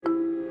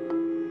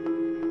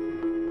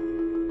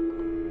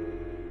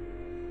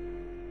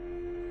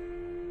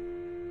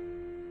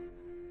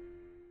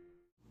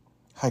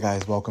Hi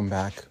guys, welcome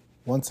back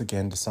once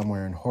again to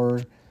Somewhere in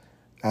Horror.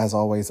 As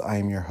always, I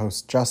am your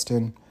host,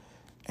 Justin,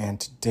 and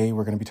today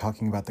we're going to be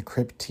talking about the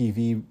Crypt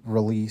TV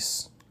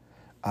release,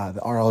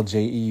 the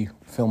RLJE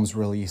film's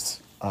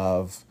release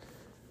of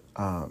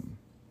The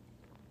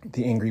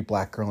Angry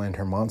Black Girl and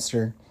Her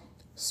Monster,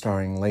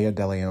 starring Lea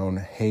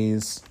DeLeon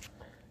Hayes,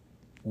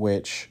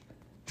 which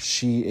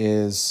she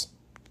is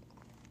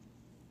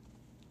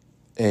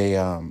a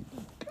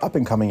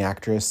up-and-coming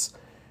actress.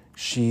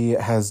 She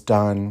has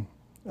done...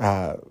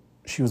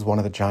 she was one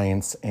of the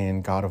giants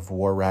in God of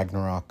War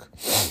Ragnarok,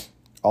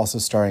 also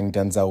starring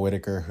Denzel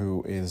Whitaker,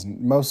 who is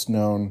most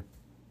known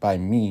by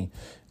me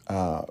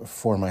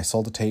for My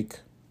Soul to Take.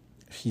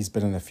 He's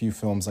been in a few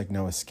films like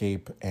No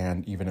Escape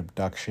and even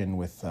Abduction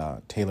with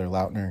Taylor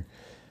Lautner.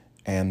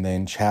 And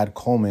then Chad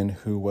Coleman,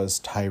 who was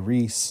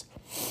Tyrese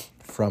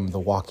from The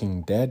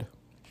Walking Dead,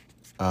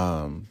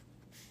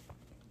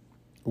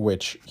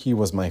 which he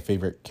was my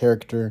favorite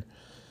character.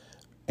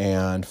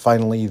 And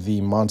finally,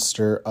 the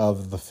monster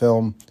of the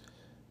film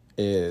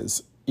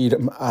is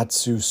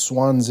Idamatsu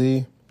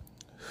Swansea,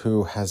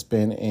 who has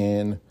been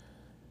in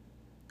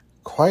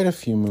quite a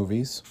few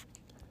movies.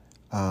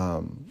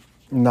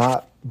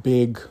 Not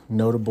big,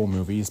 notable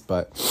movies,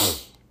 but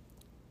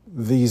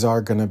these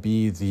are going to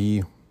be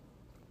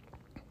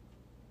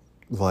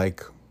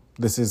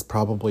this is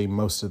probably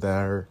most of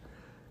their,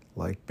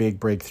 big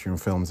breakthrough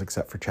films,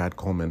 except for Chad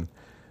Coleman.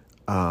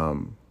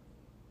 And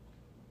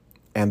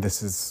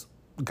this is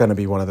going to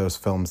be one of those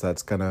films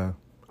that's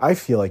I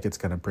feel like it's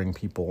going to bring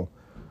people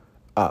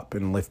up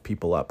and lift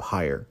people up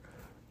higher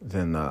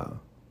than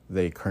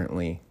they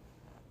currently...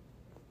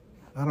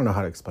 I don't know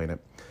how to explain it.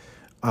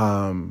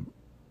 I've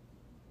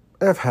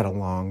had a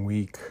long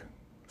week,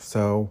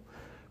 so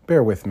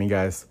bear with me,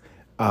 guys.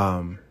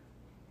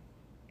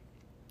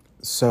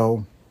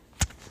 So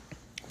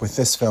with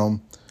this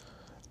film,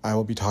 I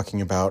will be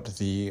talking about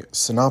the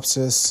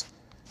synopsis,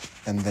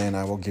 and then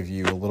I will give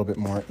you a little bit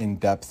more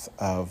in-depth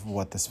of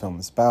what this film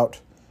is about.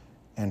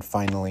 And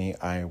finally,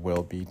 I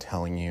will be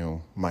telling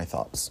you my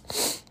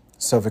thoughts.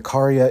 So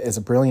Vicaria is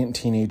a brilliant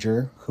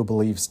teenager who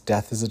believes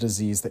death is a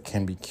disease that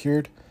can be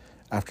cured.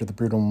 After the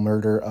brutal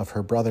murder of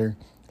her brother,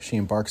 she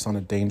embarks on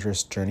a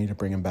dangerous journey to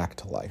bring him back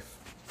to life.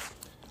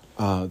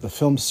 The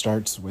film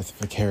starts with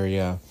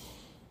Vicaria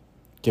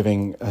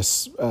giving a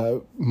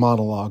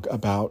monologue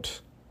about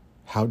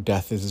how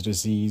death is a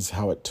disease,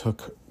 how it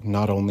took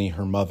not only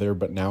her mother,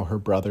 but now her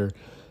brother,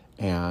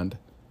 and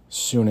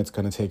soon it's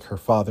going to take her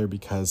father,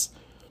 because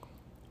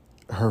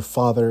her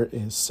father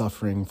is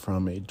suffering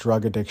from a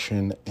drug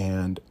addiction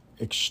and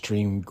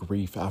extreme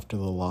grief after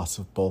the loss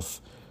of both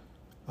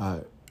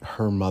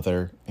her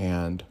mother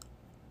and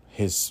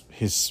his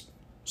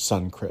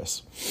son,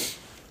 Chris.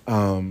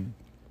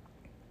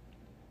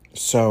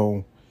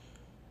 So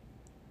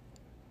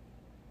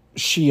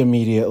she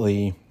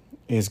immediately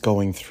is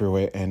going through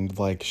it, and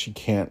she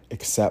can't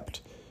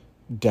accept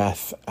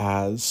death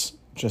as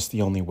just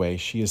the only way.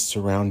 She is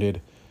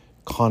surrounded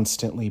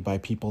constantly by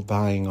people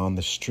dying on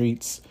the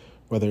streets,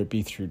 whether it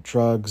be through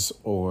drugs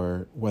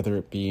or whether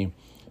it be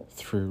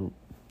through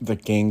the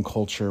gang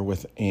culture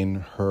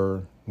within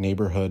her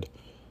neighborhood.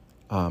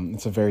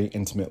 It's a very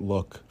intimate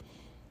look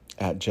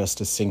at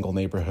just a single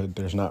neighborhood.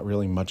 There's not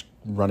really much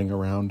running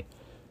around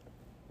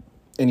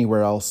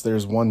anywhere else.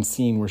 There's one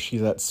scene where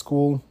she's at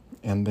school,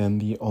 and then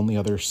the only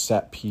other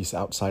set piece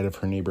outside of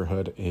her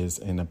neighborhood is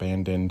an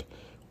abandoned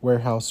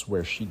warehouse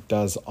where she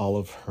does all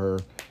of her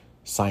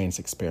science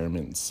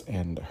experiments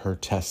and her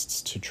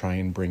tests to try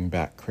and bring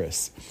back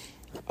Chris.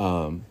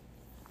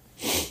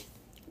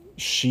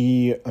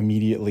 She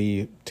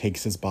immediately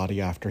takes his body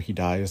after he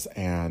dies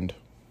and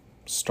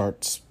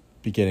starts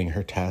beginning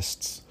her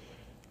tests.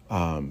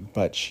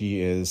 But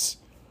she is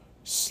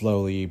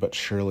slowly but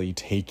surely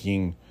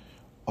taking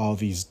all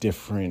these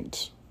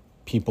different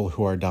people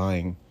who are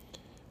dying,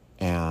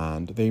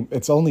 and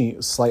it's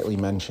only slightly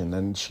mentioned,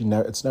 and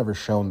it's never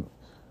shown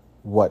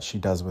what she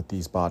does with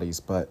these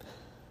bodies, but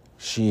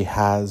she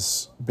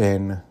has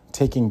been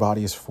taking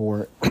bodies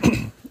for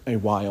a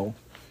while,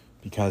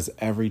 because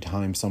every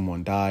time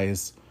someone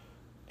dies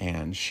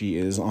and she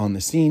is on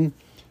the scene,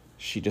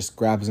 she just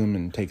grabs them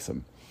and takes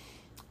them.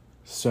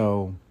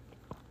 So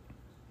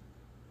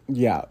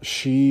yeah,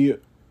 she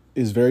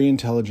is very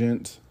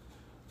intelligent.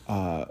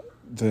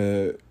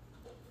 The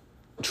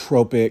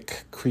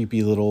tropic,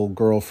 creepy little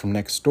girl from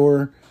next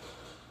door,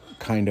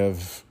 kind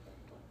of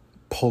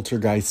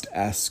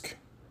poltergeist-esque,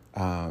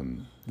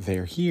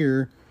 they're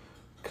here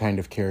kind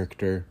of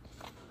character,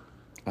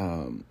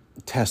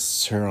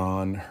 tests her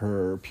on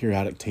her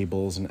periodic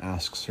tables and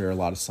asks her a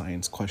lot of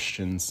science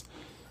questions,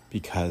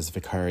 because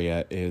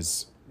Vicaria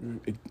is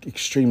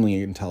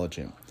extremely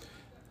intelligent.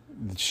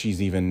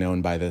 She's even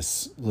known by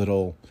this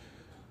little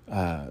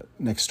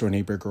next door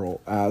neighbor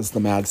girl as the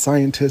mad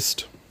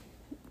scientist,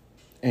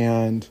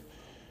 and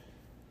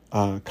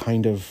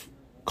kind of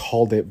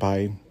called it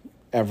by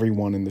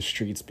everyone in the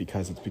streets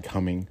because it's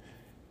becoming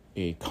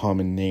a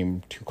common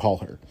name to call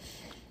her.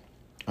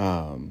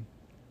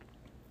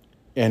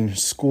 In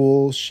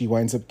school, she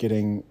winds up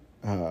getting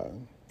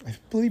I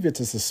believe it's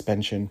a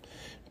suspension,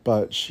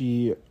 but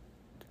she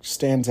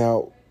stands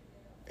out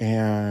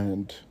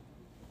and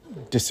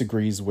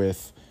disagrees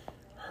with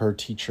her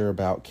teacher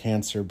about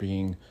cancer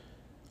being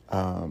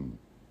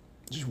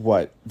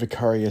what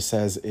Vicaria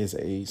says is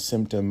a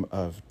symptom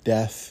of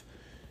death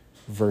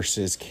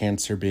versus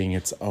cancer being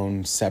its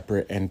own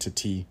separate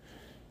entity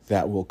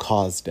that will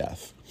cause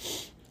death.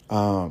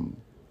 And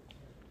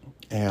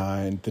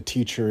the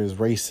teacher is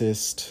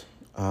racist.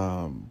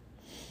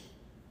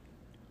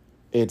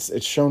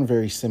 It's shown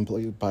very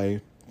simply by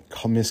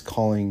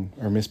miscalling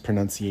or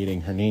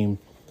mispronunciating her name,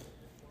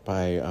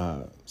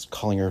 by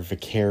calling her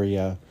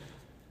Vicaria,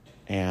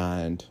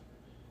 and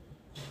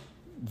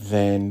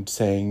then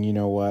saying, you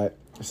know what,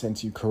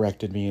 since you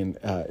corrected me and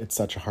it's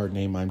such a hard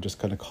name, I'm just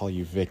going to call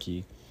you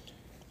Vicky.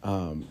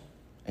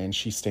 And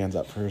she stands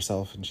up for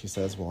herself and she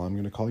says, well, I'm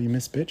going to call you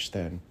Miss Bitch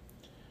then.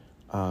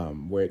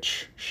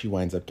 Which she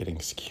winds up getting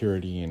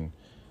security, and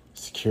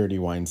security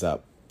winds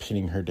up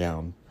pinning her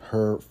down.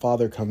 Her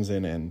father comes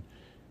in and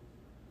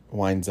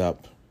winds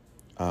up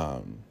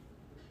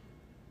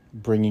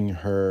bringing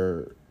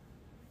her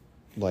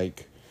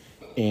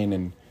in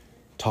and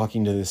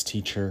talking to this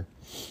teacher.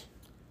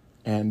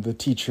 And the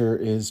teacher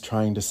is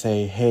trying to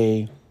say,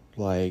 hey,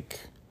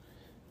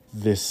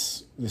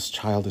 this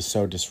child is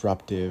so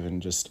disruptive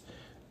and just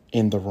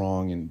in the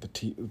wrong. And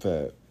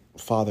the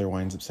father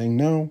winds up saying,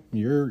 no,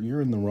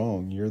 you're in the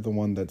wrong. You're the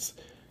one that's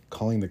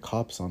calling the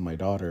cops on my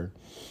daughter.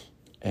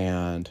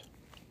 And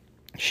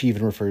she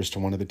even refers to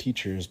one of the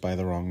teachers by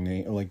the wrong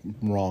name,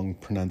 wrong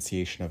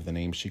pronunciation of the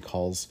name. She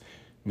calls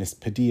Miss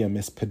Padilla,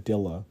 Miss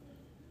Padilla,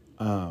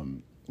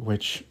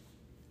 which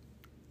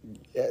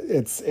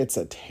it's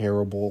a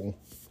terrible,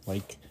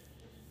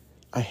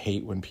 I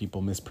hate when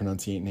people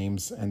mispronunciate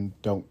names and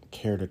don't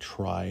care to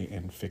try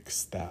and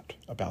fix that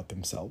about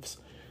themselves.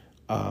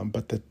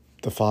 But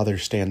the father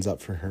stands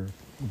up for her,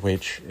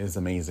 which is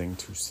amazing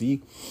to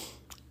see.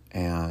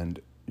 And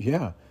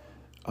yeah,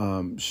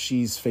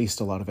 she's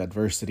faced a lot of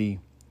adversity.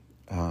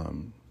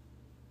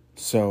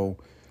 So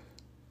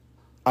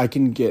I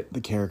can get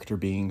the character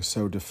being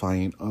so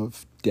defiant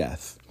of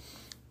death.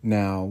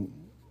 Now,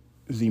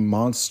 the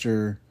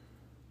monster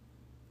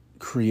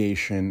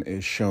creation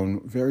is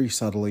shown very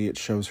subtly. It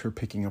shows her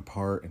picking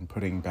apart and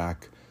putting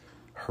back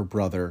her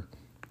brother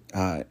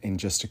in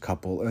just a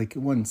couple,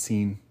 one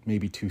scene,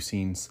 maybe two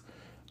scenes.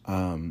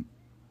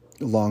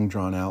 Long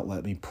drawn out,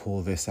 let me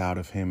pull this out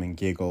of him and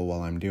giggle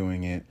while I'm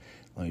doing it.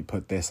 Let me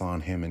put this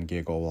on him and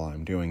giggle while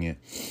I'm doing it.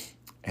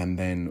 And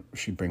then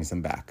she brings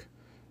them back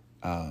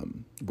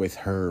with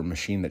her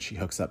machine that she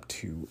hooks up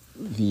to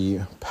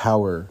the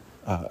power,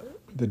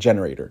 the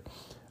generator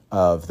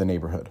of the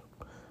neighborhood.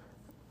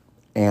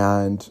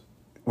 And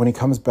when he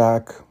comes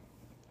back,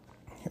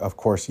 of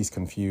course, he's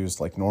confused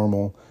like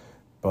normal,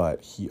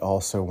 but he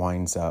also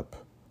winds up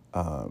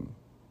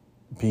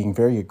being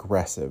very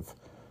aggressive.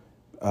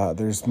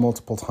 There's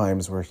multiple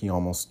times where he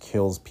almost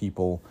kills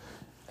people,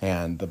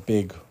 and the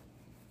big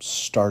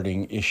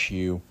starting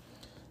issue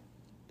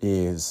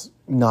is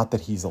not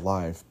that he's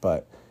alive,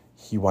 but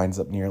he winds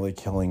up nearly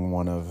killing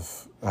one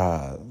of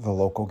the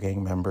local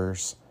gang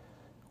members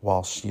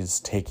while she's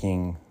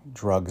taking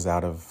drugs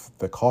out of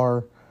the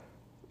car,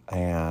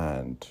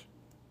 and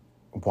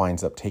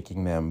winds up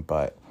taking them,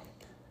 but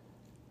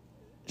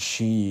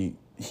he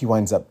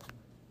winds up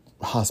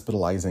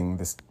hospitalizing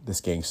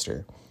this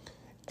gangster,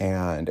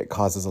 and it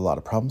causes a lot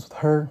of problems with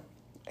her.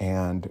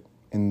 And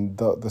in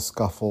the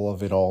scuffle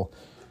of it all,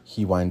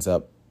 he winds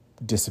up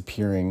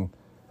disappearing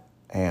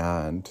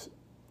and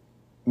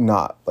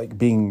not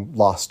being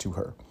lost to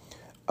her.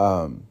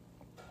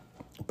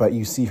 But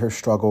you see her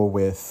struggle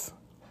with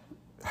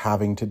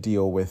having to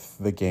deal with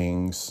the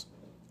gang's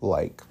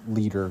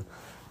leader,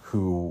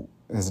 who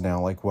is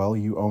now well,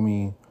 you owe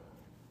me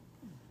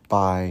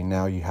by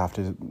now, you have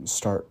to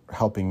start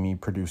helping me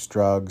produce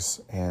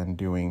drugs and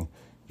doing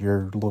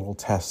your little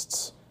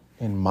tests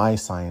in my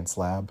science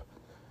lab.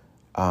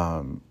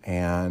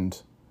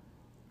 And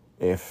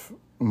if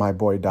my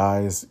boy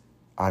dies,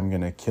 I'm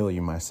going to kill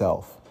you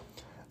myself.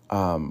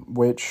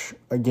 Which,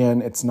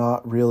 again, it's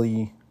not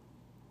really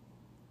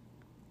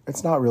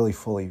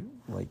fully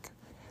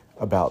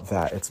about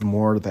that. It's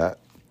more that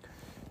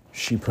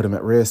she put him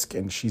at risk,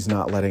 and she's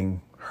not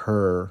letting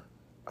her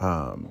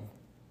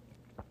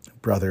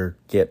brother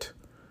get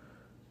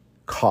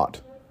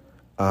caught.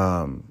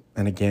 And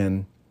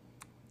again,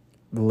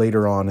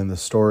 later on in the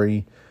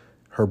story,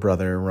 her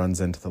brother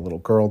runs into the little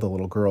girl. The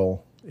little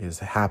girl is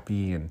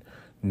happy and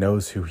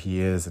knows who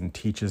he is and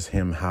teaches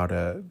him how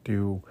to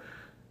do,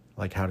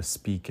 how to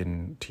speak,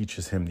 and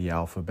teaches him the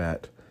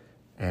alphabet,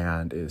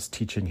 and is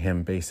teaching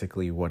him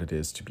basically what it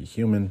is to be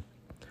human,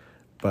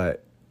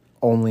 but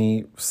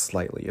only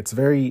slightly.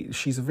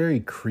 She's very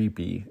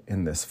creepy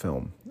in this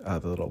film, the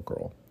little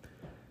girl.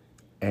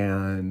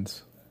 And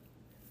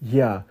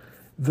yeah,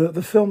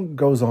 the film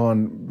goes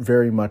on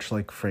very much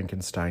like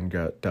Frankenstein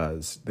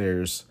does.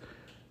 There's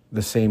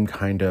the same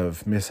kind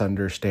of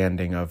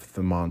misunderstanding of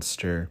the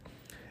monster,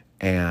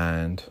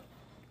 and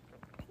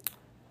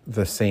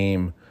the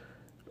same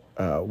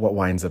what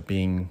winds up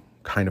being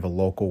kind of a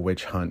local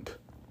witch hunt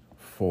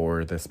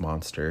for this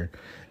monster,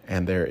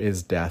 and there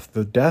is death.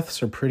 The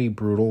deaths are pretty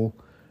brutal,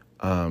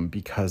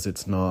 because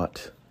it's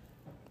not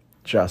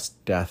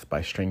just death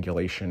by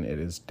strangulation, it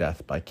is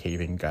death by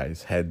caving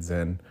guys' heads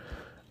in.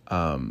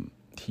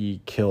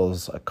 He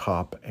kills a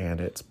cop,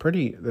 and it's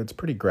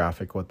pretty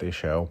graphic what they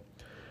show.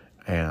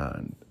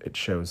 And it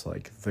shows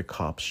like the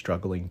cop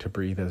struggling to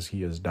breathe as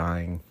he is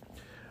dying,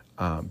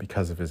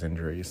 because of his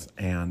injuries.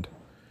 And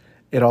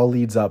it all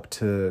leads up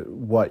to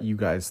what you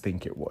guys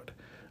think it would.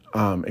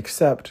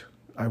 Except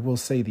I will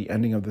say the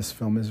ending of this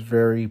film is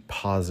very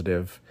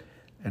positive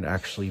and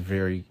actually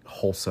very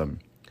wholesome.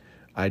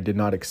 I did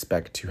not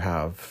expect to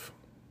have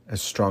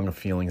as strong of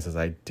feelings as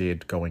I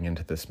did going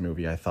into this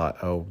movie. I thought,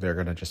 oh, they're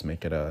going to just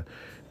make it a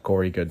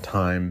gory good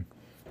time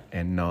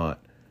and not,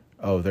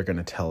 oh, they're going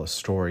to tell a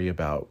story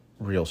about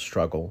real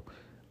struggle.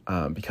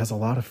 Because a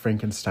lot of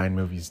Frankenstein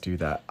movies do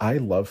that. I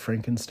love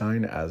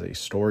Frankenstein as a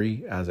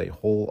story, as a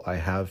whole. I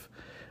have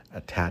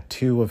a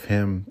tattoo of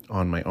him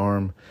on my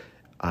arm.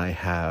 I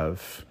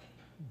have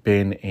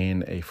been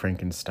in a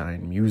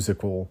Frankenstein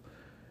musical.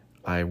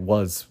 I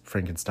was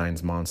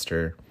Frankenstein's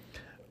monster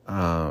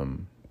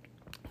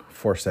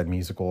for said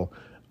musical.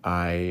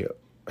 I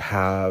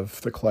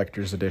have the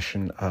collector's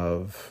edition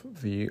of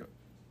the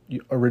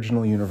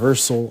original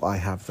Universal. I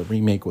have the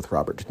remake with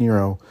Robert De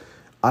Niro.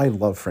 I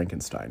love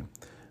Frankenstein.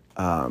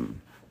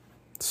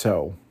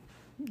 So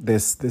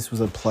this was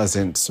a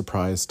pleasant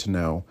surprise to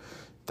know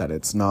that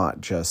it's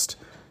not just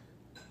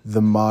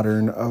the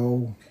modern,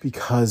 oh,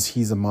 because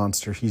he's a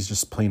monster, he's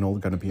just plain old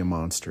going to be a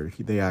monster.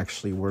 They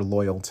actually were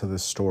loyal to the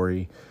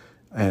story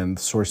and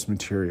source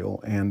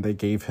material, and they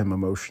gave him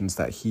emotions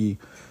that he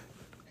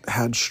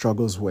had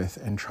struggles with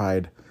and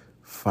tried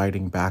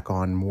fighting back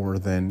on, more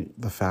than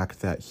the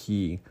fact that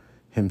he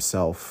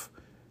himself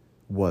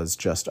was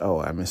just, oh,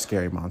 I'm a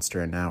scary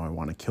monster and now I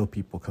want to kill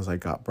people because I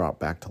got brought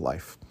back to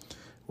life,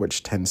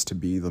 which tends to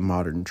be the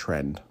modern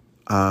trend.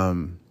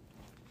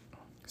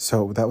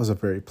 So that was a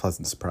very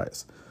pleasant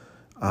surprise.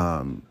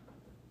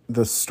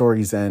 The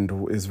story's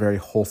end is very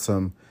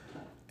wholesome,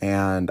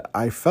 and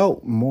I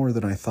felt more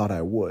than I thought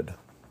I would.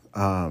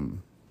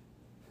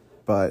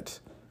 But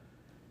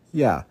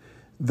yeah,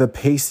 the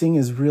pacing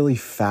is really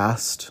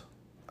fast.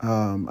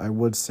 I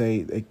would say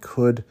it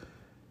could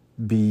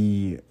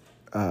be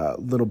a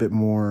little bit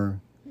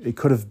more, it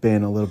could have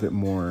been a little bit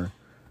more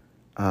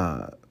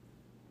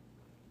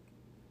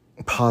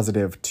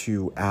positive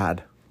to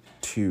add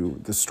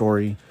to the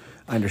story.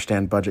 I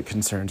understand budget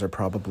concerns are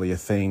probably a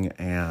thing,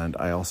 and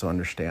I also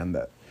understand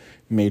that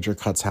major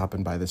cuts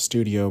happen by the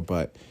studio,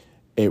 but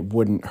it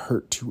wouldn't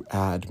hurt to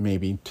add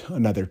maybe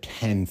another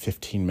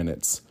 10-15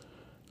 minutes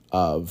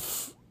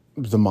of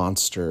the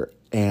monster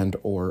and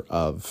or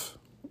of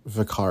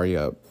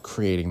Vicaria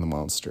creating the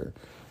monster.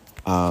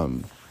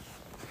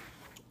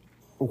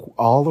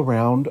 All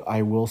around,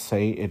 I will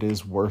say it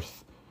is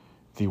worth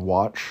the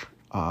watch.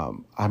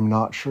 I'm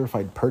not sure if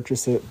I'd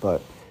purchase it,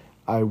 but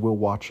I will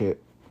watch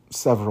it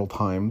several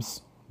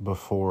times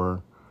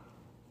before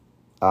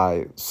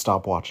I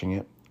stop watching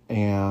it,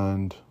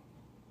 and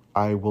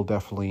I will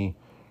definitely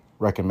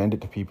recommend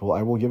it to people.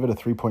 I will give it a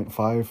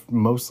 3.5,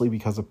 mostly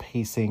because of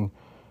pacing,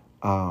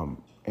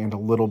 and a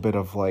little bit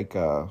of like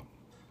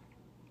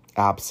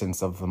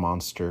absence of the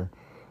monster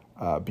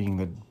being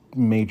the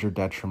major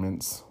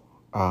detriments.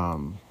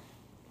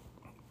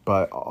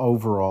 But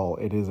overall,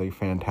 it is a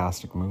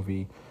fantastic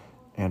movie,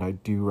 and I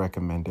do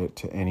recommend it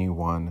to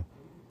anyone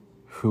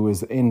who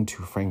is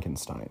into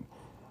Frankenstein.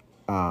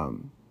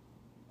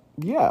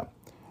 Yeah.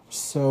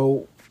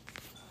 So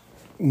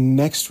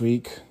next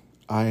week,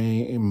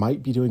 I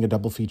might be doing a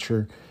double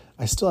feature.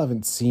 I still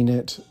haven't seen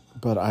it,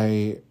 but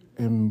I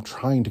am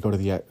trying to go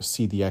to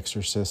see The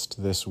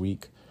Exorcist this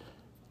week.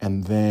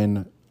 And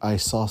then I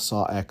saw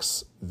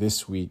X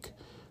this week.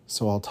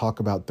 So I'll talk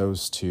about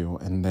those two.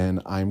 And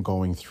then I'm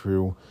going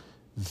through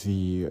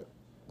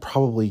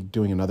probably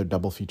doing another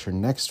double feature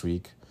next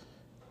week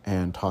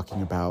and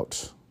talking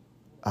about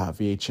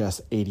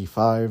VHS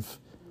 85,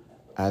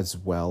 as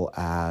well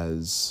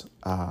as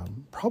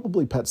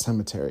probably Pet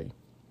Sematary.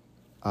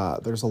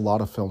 There's a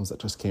lot of films that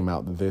just came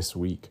out this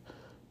week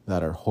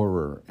that are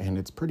horror, and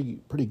it's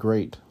pretty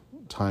great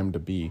time to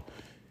be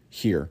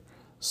here.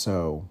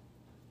 So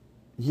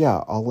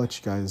yeah, I'll let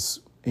you guys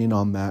in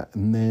on that,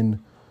 and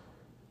then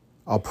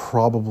I'll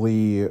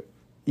probably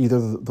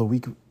either the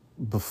week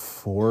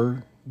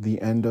before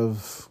the end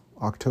of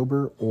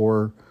October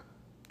or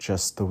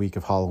just the week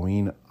of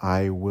Halloween,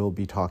 I will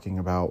be talking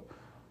about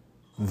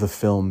the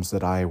films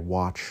that I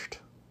watched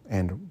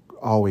and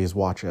always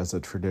watch as a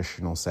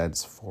traditional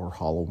sense for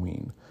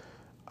Halloween.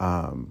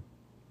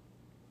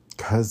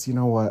 'Cause you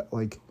know what,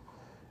 like,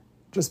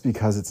 just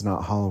because it's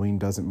not Halloween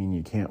doesn't mean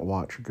you can't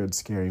watch a good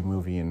scary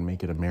movie and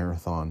make it a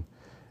marathon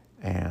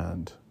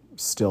and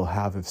still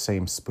have the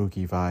same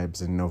spooky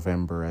vibes in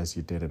November as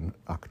you did in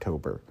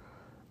October.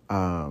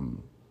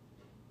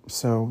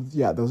 So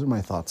yeah, those are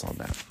my thoughts on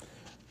that.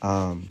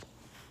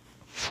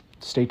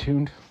 Stay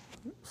tuned.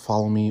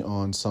 Follow me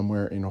on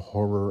somewhere in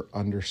horror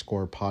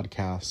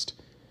 _podcast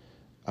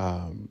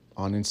on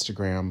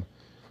Instagram.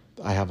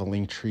 I have a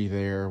link tree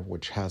there,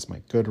 which has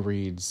my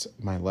Goodreads,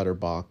 my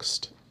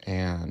Letterboxd,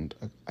 and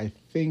I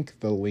think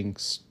the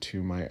links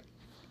to my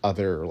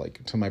other,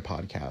 to my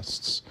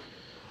podcasts.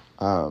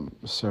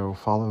 So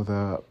follow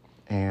that,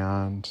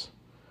 and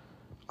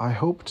I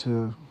hope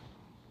to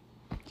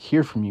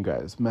hear from you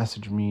guys.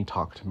 Message me,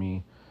 talk to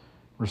me,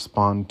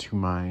 respond to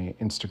my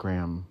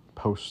Instagram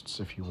posts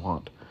if you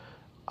want.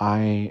 I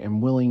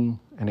am willing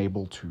and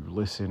able to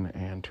listen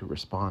and to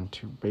respond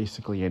to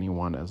basically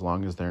anyone, as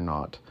long as they're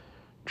not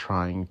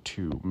trying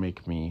to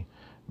make me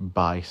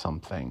buy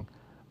something.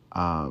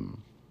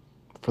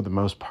 For the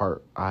most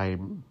part,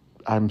 I'm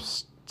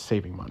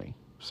saving money.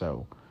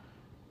 So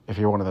if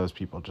you're one of those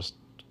people, just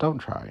don't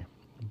try.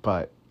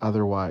 But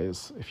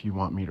otherwise, if you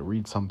want me to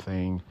read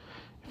something,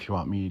 if you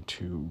want me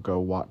to go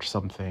watch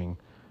something,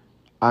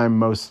 I'm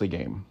mostly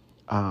game.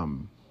 I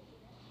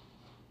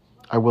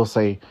will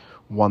say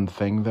one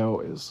thing,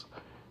 though, is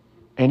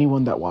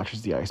anyone that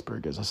watches The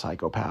Iceberg is a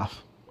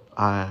psychopath.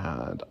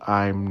 And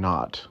I'm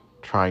not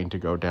trying to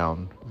go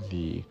down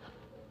the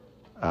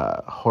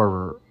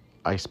horror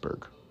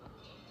iceberg.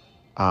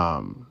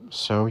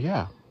 So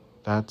yeah,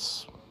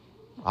 that's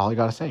all I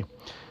gotta say.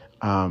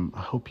 I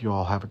hope you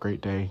all have a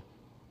great day.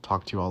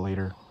 Talk to you all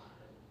later.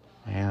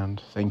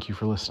 And thank you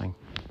for listening.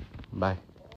 Bye.